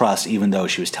her trust even though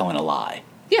she was telling a lie.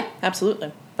 Yeah,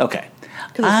 absolutely. Okay.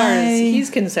 Because as far as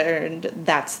he's concerned,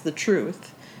 that's the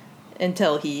truth.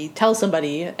 Until he tells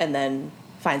somebody and then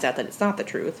finds out that it's not the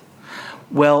truth.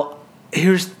 Well,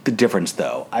 here's the difference,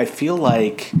 though. I feel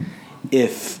like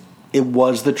if it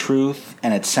was the truth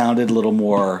and it sounded a little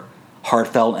more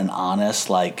heartfelt and honest,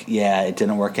 like, yeah, it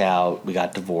didn't work out, we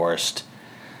got divorced,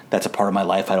 that's a part of my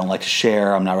life I don't like to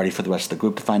share, I'm not ready for the rest of the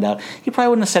group to find out, he probably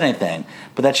wouldn't have said anything.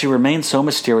 But that she remained so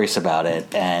mysterious about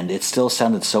it, and it still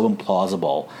sounded so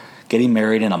implausible, getting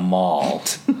married in a mall...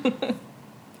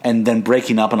 and then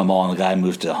breaking up in a mall and the guy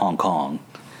moves to Hong Kong.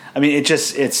 I mean,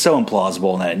 it's so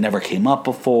implausible and that it never came up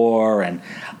before. And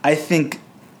I think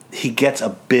he gets a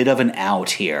bit of an out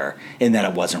here in that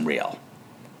it wasn't real.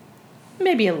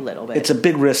 Maybe a little bit. It's a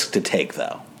big risk to take,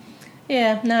 though.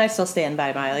 Yeah, no, I still stand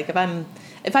by my, like,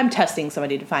 if I'm testing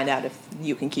somebody to find out if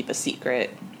you can keep a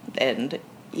secret, and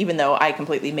even though I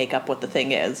completely make up what the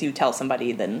thing is, you tell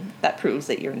somebody, then that proves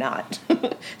that you're not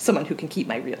someone who can keep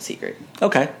my real secret.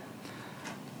 Okay.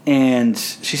 And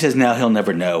she says now he'll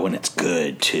never know when it's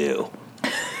good, too.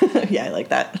 Yeah, I like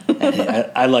that.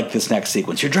 I like this next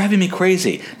sequence. You're driving me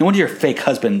crazy. No wonder your fake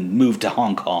husband moved to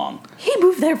Hong Kong. He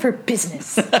moved there for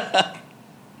business.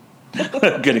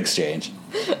 Good exchange.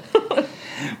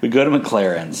 We go to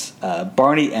McLaren's.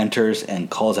 Barney enters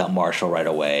and calls out Marshall right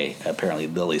away. Apparently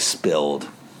Lily spilled.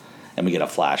 And we get a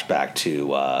flashback to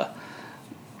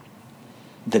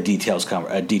the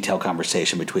detailed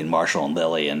conversation between Marshall and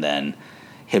Lily, and then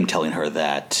him telling her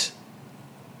that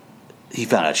he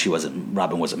found out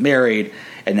Robin wasn't married,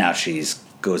 and now she's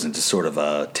goes into sort of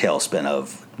a tailspin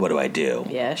of, what do I do?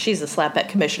 Yeah, she's a slapback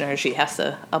commissioner. She has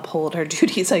to uphold her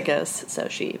duties, I guess. So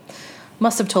she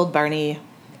must have told Barney,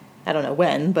 I don't know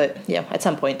when, but yeah, at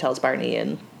some point tells Barney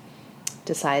and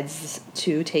decides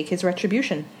to take his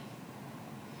retribution.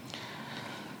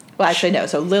 Well, actually, no.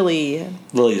 So Lily's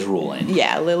ruling.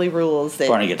 Yeah, Lily rules that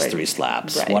Barney gets 3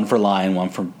 slaps. Right. 1 for lying, 1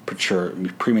 for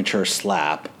premature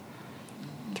slap.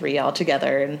 3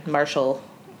 altogether, and Marshall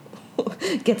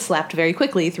gets slapped very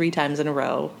quickly 3 times in a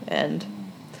row, and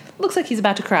looks like he's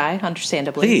about to cry,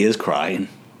 understandably. He is crying.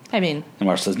 I mean... And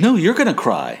Marshall says, no, you're going to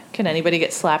cry. Can anybody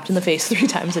get slapped in the face 3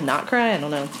 times and not cry? I don't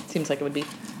know. Seems like it would be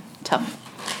tough.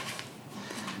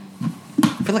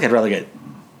 I feel like I'd rather get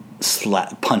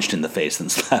punched in the face than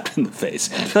slapped in the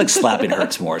face. I feel like slapping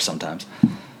hurts more sometimes.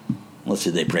 Unless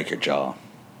they break your jaw.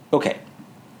 Okay.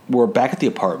 We're back at the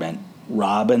apartment.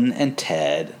 Robin and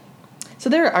Ted. So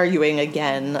they're arguing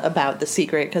again about the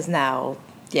secret, because now,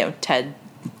 Ted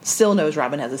still knows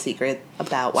Robin has a secret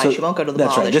about why she won't go to the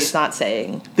mall, right. She's not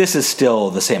saying. This is still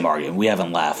the same argument. We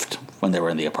haven't left when they were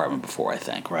in the apartment before, I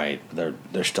think, right?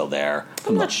 They're still there.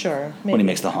 I'm not sure. Maybe. When he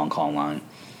makes the Hong Kong line.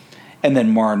 And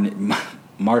then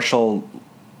Marshall,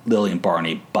 Lily, and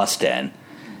Barney bust in,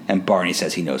 and Barney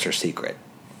says he knows her secret.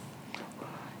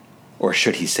 Or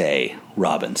should he say,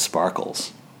 Robin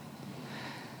sparkles?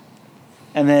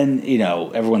 And then,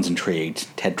 everyone's intrigued.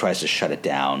 Ted tries to shut it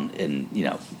down and,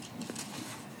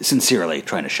 sincerely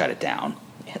trying to shut it down.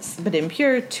 Yes, but in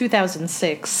pure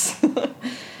 2006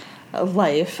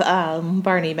 life,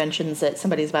 Barney mentions that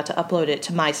somebody's about to upload it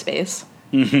to MySpace.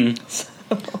 Mm-hmm. So.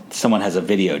 Someone has a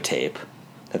videotape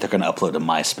that they're going to upload to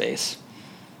MySpace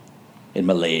in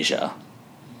Malaysia.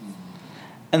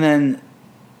 And then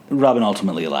Robin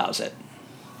ultimately allows it.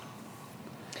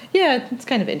 Yeah, it's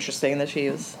kind of interesting that she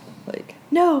was like,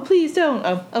 no, please don't.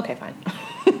 Oh, okay, fine.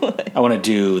 I want to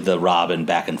do the Robin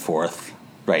back and forth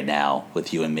right now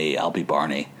with you and me. I'll be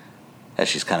Barney, as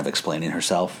she's kind of explaining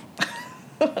herself.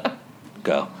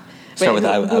 Go. Start with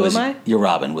who am I? You're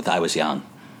Robin with I Was Young.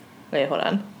 Wait, hold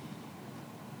on.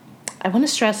 I want to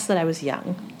stress that I was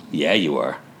young. Yeah, you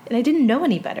were. And I didn't know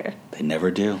any better. They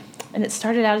never do. And it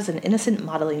started out as an innocent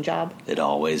modeling job. It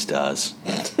always does.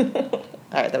 All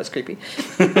right, that was creepy.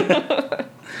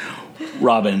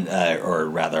 Robin, or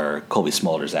rather Colby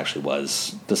Smulders, actually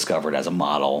was discovered as a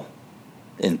model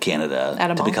in Canada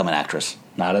to become an actress.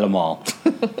 Not at a mall.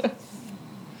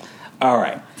 All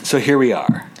right, so here we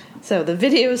are. So the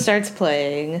video starts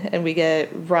playing, and we get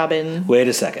Robin. Wait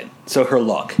a second. So her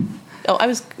look. Oh, I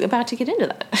was about to get into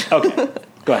that. Okay,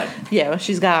 go ahead. Yeah,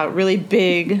 she's got really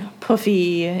big,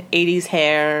 puffy 80s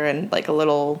hair and like a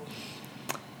little,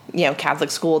 Catholic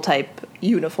school type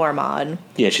uniform on.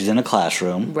 Yeah, she's in a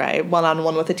classroom. Right,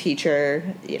 one-on-one with a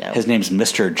teacher, His name's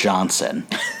Mr. Johnson.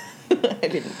 I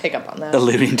didn't pick up on that.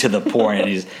 Alluding to the porn, and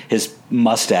his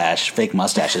fake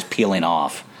mustache is peeling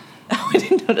off. Oh, I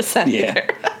didn't notice that either.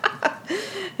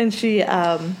 And she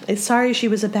is sorry she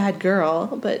was a bad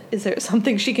girl, but is there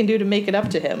something she can do to make it up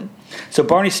to him? So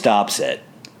Barney stops it.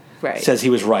 Right. Says he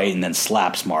was right, and then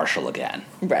slaps Marshall again.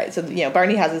 Right. So,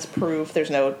 Barney has his proof. There's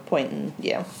no point in,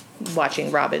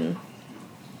 watching Robin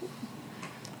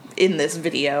in this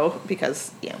video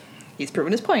because, he's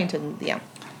proven his point, and,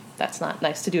 that's not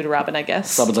nice to do to Robin, I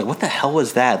guess. Robin's like, what the hell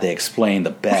was that? They explain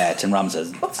the bet, and Robin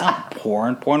says, it's not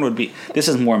porn. This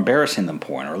is more embarrassing than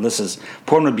porn, or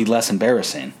porn would be less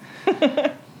embarrassing.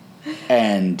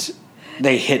 And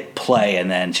they hit play,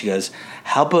 and then she goes,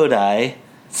 how about I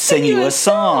sing you a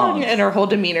song? And her whole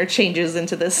demeanor changes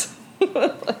into this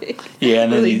and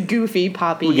really goofy,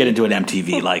 poppy. We get into an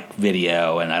MTV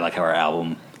video, and I like how our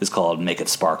album is called Make It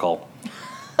Sparkle.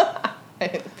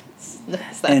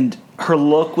 And her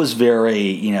look was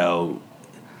very,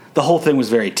 the whole thing was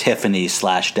very Tiffany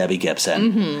 / Debbie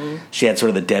Gibson. Mm-hmm. She had sort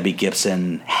of the Debbie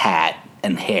Gibson hat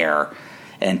and hair,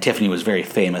 and Tiffany was very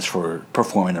famous for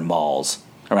performing in malls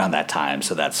around that time,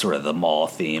 so that's sort of the mall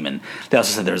theme. And they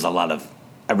also said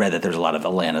I read that there's a lot of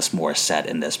Alanis Morissette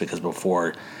in this, because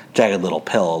before Jagged Little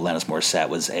Pill, Alanis Morissette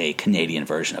was a Canadian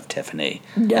version of Tiffany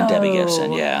and Debbie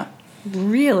Gibson, yeah.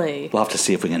 Really? We'll have to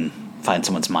see if we can find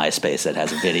someone's MySpace that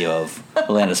has a video of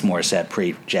Alanis Morissette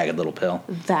pre-Jagged Little Pill.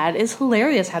 That is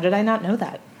hilarious. How did I not know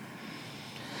that?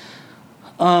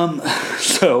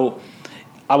 So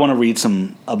I want to read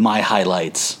some of my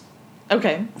highlights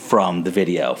from the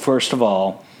video. First of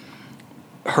all,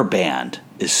 her band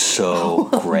is so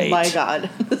great. Oh my God,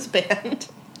 this band.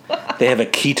 They have a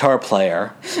guitar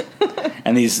player,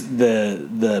 and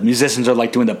the musicians are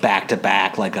like doing the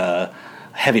back-to-back like a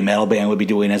heavy metal band would be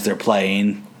doing as they're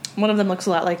playing. One of them looks a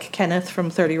lot like Kenneth from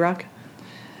 30 Rock.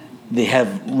 They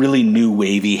have really new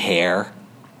wavy hair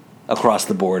across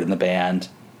the board in the band.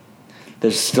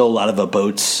 There's still a lot of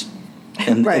boats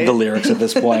in the lyrics at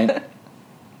this point.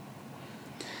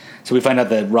 So we find out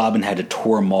that Robin had to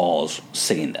tour malls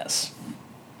singing this.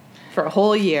 For a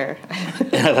whole year.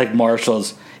 And I like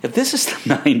Marshall's, if this is the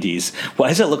 90s, why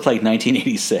does it look like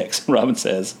 1986? Robin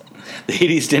says, the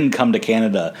 80s didn't come to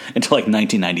Canada until like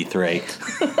 1993.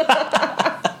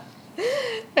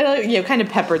 And, kind of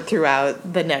peppered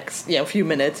throughout the next, few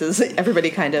minutes is everybody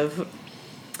kind of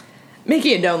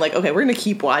making it known, like, okay, we're going to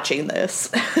keep watching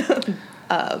this.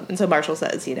 And so Marshall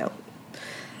says, taking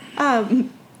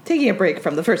a break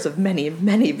from the first of many,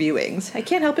 many viewings, I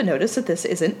can't help but notice that this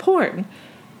isn't porn.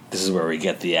 This is where we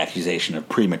get the accusation of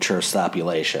premature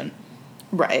stopulation.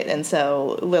 Right, and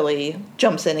so Lily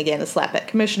jumps in again to slap at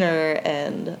Commissioner,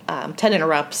 and Ted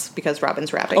interrupts because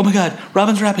Robin's rapping. Oh my God,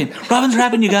 Robin's rapping! Robin's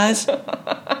rapping, you guys!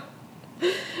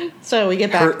 So we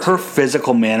get back her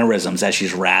physical mannerisms as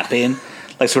she's rapping,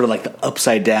 like sort of like the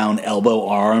upside down elbow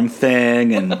arm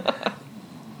thing, and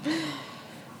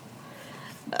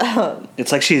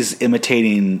it's like she's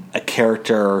imitating a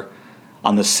character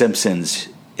on The Simpsons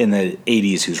in the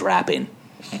 80s who's rapping.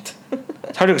 It's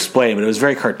hard to explain, but it was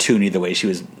very cartoony the way she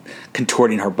was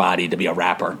contorting her body to be a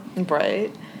rapper. Right.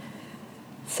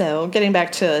 So, getting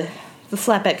back to the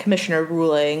slap at Commissioner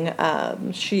ruling,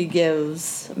 she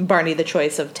gives Barney the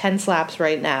choice of 10 slaps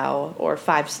right now or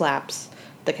 5 slaps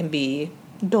that can be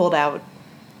doled out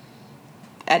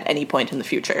at any point in the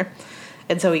future.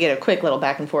 And so we get a quick little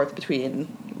back and forth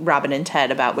between Robin and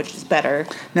Ted about which is better.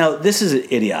 Now, this is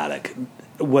idiotic.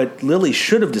 What Lily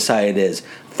should have decided is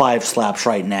 5 slaps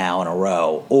right now in a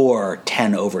row or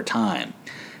 10 over time,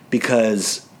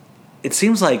 because it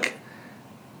seems like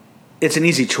it's an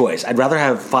easy choice. I'd rather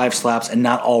have 5 slaps and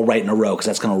not all right in a row, because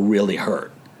that's going to really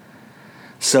hurt.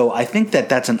 So I think that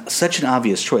that's such an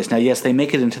obvious choice. Now, yes, they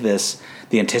make it into this,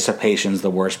 the anticipation's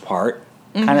the worst part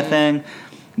kind of thing,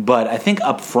 but I think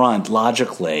up front,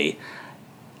 logically,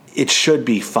 it should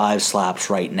be 5 slaps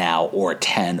right now or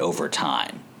 10 over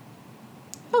time.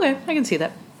 Okay, I can see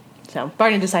that. So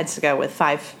Barney decides to go with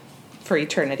 5 for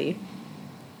eternity.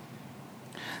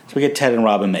 So we get Ted and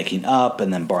Robin making up,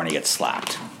 and then Barney gets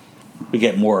slapped. We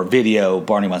get more video.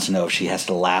 Barney wants to know if she has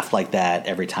to laugh like that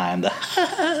every time.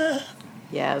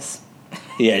 Yes.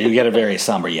 Yeah, you get a very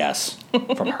somber yes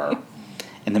from her.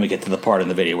 And then we get to the part in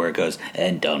the video where it goes,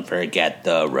 and don't forget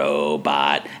the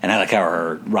robot. And I like how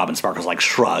her Robin Sparkles like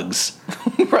shrugs.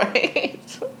 Right.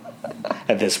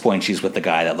 At this point, she's with the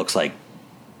guy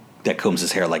that combs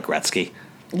his hair like Gretzky.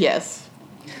 Yes.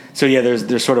 So yeah,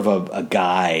 there's sort of a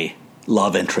guy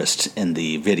love interest in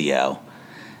the video.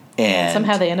 And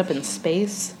somehow they end up in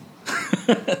space.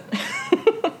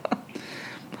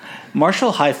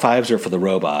 Marshall high fives her for the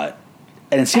robot.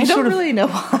 And it seems I don't really know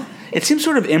why. It seems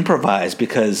sort of improvised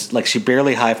because, like, she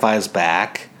barely high fives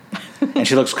back, and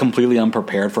she looks completely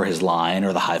unprepared for his line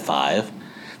or the high five.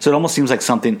 So it almost seems like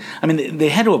something. I mean, they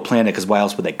had to have planned it because why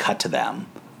else would they cut to them?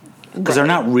 Because they're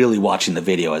not really watching the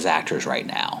video as actors right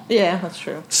now. Yeah, that's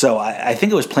true. So I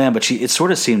think it was planned, but it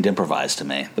sort of seemed improvised to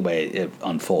me the way it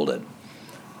unfolded.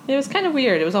 It was kind of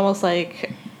weird. It was almost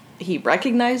like he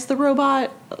recognized the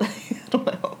robot. I don't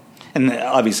know. And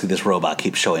obviously, this robot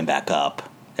keeps showing back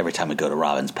up every time we go to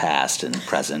Robin's past and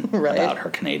present right. about her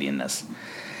Canadianness.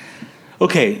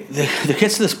 Okay, there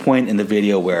gets to this point in the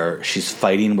video where she's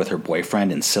fighting with her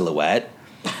boyfriend in silhouette,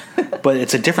 but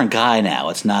it's a different guy now.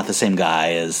 It's not the same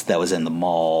guy as that was in the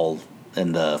mall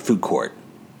in the food court.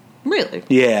 Really?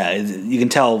 Yeah, you can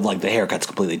tell like the haircut's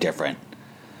completely different.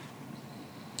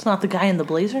 It's not the guy in the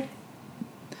blazer?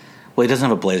 Well, he doesn't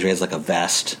have a blazer. He has like a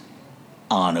vest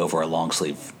on over a long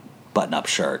sleeve button-up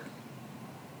shirt.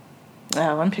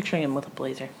 Oh, I'm picturing him with a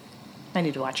blazer. I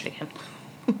need to watch it again.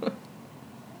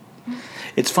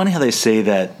 It's funny how they say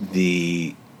that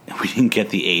we didn't get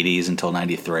the 80s until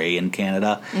 93 in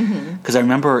Canada. Because I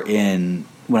remember when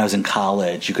I was in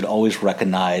college, you could always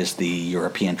recognize the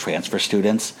European transfer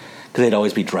students because they'd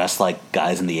always be dressed like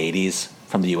guys in the 80s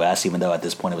from the U.S., even though at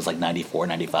this point it was like 94,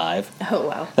 95. Oh,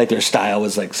 wow. Like their style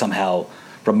was like somehow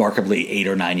remarkably 8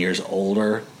 or 9 years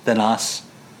older than us.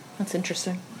 That's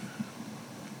interesting.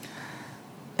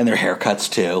 And their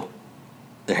haircuts, too.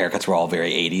 Their haircuts were all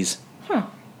very 80s. Huh.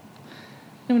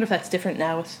 I wonder if that's different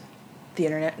now with the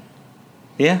internet.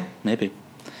 Yeah, maybe.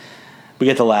 We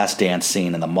get the last dance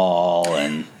scene in the mall,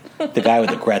 and the guy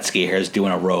with the Gretzky hair is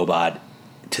doing a robot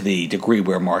to the degree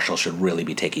where Marshall should really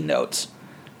be taking notes.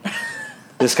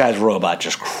 This guy's robot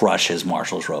just crushes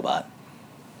Marshall's robot.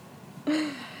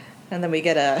 And then we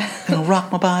get a... Gonna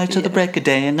rock my body to the break of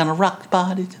day. I'm gonna rock the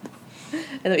body to the...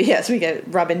 And then, yes, we get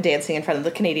Robin dancing in front of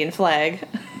the Canadian flag.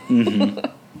 Mm-hmm.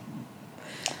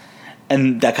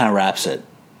 And that kind of wraps it.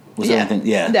 Was there anything?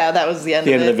 Yeah. No, that was the end of it.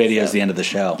 The end of the video is the end of the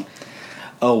show.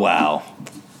 Oh, wow.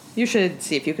 You should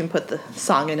see if you can put the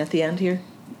song in at the end here.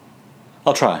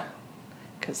 I'll try.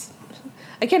 Because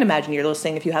I can't imagine you're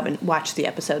listening if you haven't watched the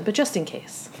episode, but just in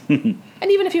case. And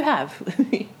even if you have,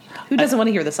 who doesn't want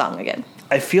to hear the song again?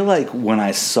 I feel like when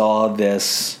I saw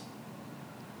this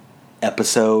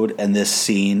episode and this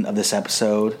scene of this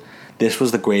episode, this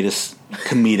was the greatest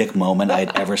comedic moment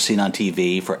I'd ever seen on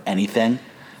TV for anything.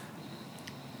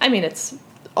 I mean, it's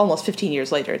almost 15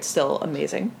 years later. It's still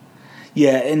amazing.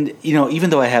 Yeah, and, even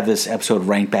though I have this episode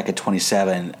ranked back at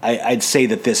 27, I'd say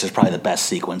that this is probably the best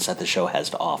sequence that the show has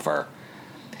to offer.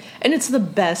 And it's the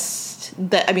best.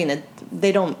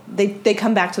 They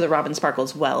come back to the Robin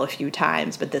Sparkles well a few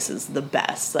times, but this is the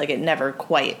best. Like, it never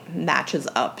quite matches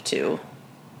up to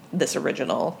this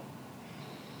original.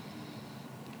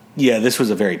 Yeah, this was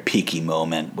a very peaky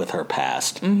moment with her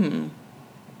past. Mm-hmm.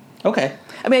 Okay.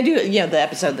 I mean, I do, the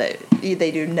episode that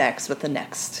they do next with the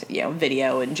next,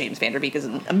 video, and James Van Der Beek is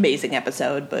an amazing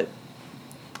episode, but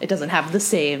it doesn't have the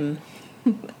same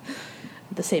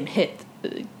hit,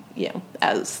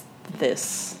 as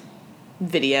this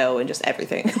video and just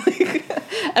everything.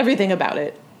 Everything about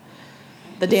it.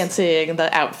 The dancing,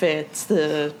 the outfits,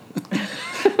 the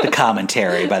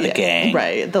commentary by the gang.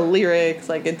 Right. The lyrics,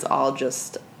 it's all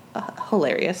just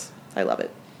hilarious. I love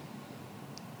it.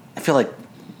 I feel like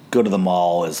Go to the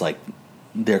Mall is like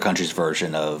their country's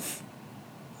version of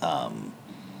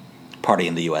Party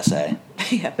in the USA.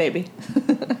 Yeah, maybe.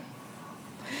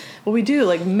 Well, we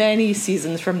do, many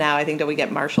seasons from now, I think, that we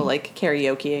get Marshall,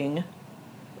 karaokeing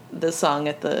the song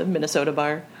at the Minnesota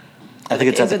bar. I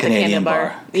think it's at the Canadian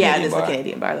bar. Yeah, it is the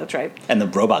Canadian bar, that's right. And the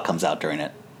robot comes out during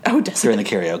it. Oh, does During the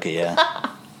karaoke, yeah.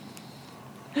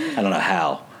 I don't know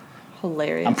how.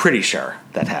 Hilarious. I'm pretty sure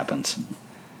that happens.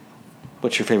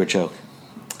 What's your favorite joke?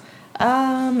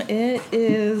 It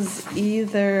is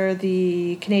either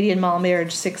the Canadian Mall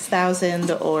Marriage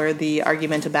 6000 or the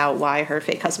argument about why her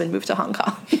fake husband moved to Hong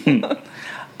Kong.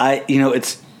 I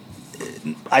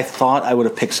thought I would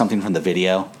have picked something from the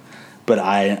video, but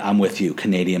I'm with you.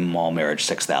 Canadian Mall Marriage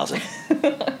 6000.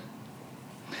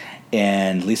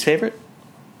 And least favorite?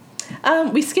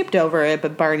 We skipped over it,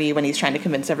 but Barney, when he's trying to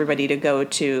convince everybody to go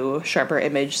to Sharper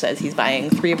Image, says he's buying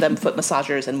 3 of them foot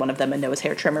massagers and 1 of them a nose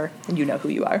hair trimmer, and you know who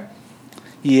you are.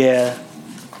 Yeah,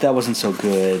 that wasn't so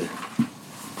good.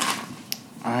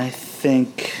 I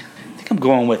think I'm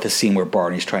going with the scene where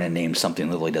Barney's trying to name something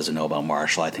Lily doesn't know about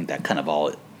Marshall. I think that kind of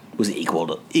all was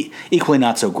equally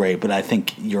not so great, but I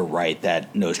think you're right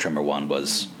that nose trimmer one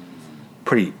was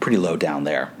pretty low down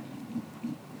there.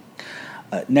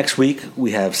 Next week,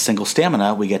 we have Single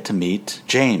Stamina. We get to meet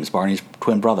James, Barney's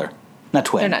twin brother. Not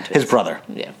twin. They're not twins. His brother.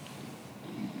 Yeah.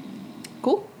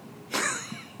 Cool.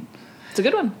 It's a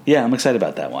good one. Yeah, I'm excited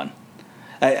about that one.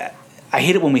 I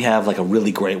hate it when we have like a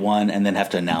really great one and then have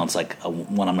to announce like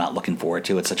one I'm not looking forward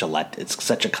to. It's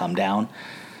such a come down.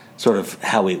 Sort of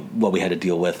what we had to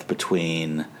deal with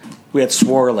between we had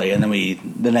Swirly and then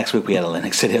the next week we had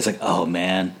Atlantic City. It's like, oh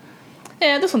man.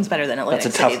 Yeah, this one's better than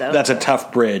Atlantic City though. That's a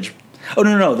tough bridge. Oh,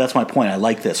 no, that's my point. I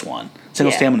like this one.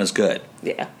 Single Stamina is good.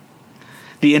 Yeah.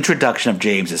 The introduction of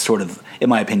James is sort of, in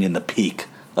my opinion, the peak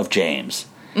of James.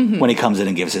 Mm-hmm. When he comes in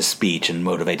and gives his speech and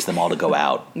motivates them all to go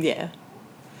out. Yeah.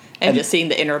 And just seeing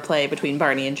the interplay between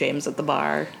Barney and James at the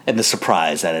bar. And the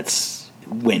surprise that it's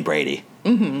Wayne Brady.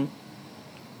 Mm-hmm.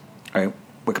 All right,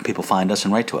 where can people find us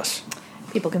and write to us?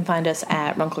 People can find us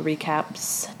at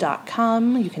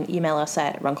runklerecaps.com. You can email us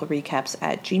at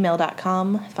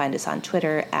runklerecaps@gmail.com. Find us on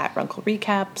Twitter at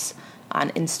runklerecaps,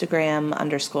 on Instagram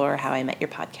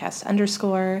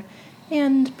 _HowIMetYourPodcast_.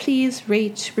 And please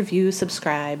rate, review,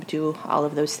 subscribe, do all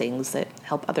of those things that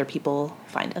help other people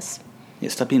find us. Yeah,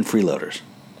 stop being freeloaders.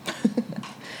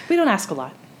 We don't ask a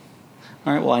lot.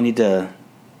 All right, well, I need to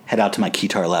head out to my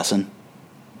guitar lesson.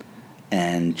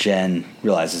 And Jen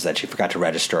realizes that she forgot to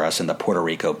register us in the Puerto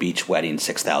Rico Beach Wedding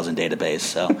 6,000 database.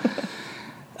 So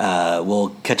we'll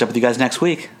catch up with you guys next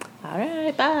week. All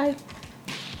right, bye.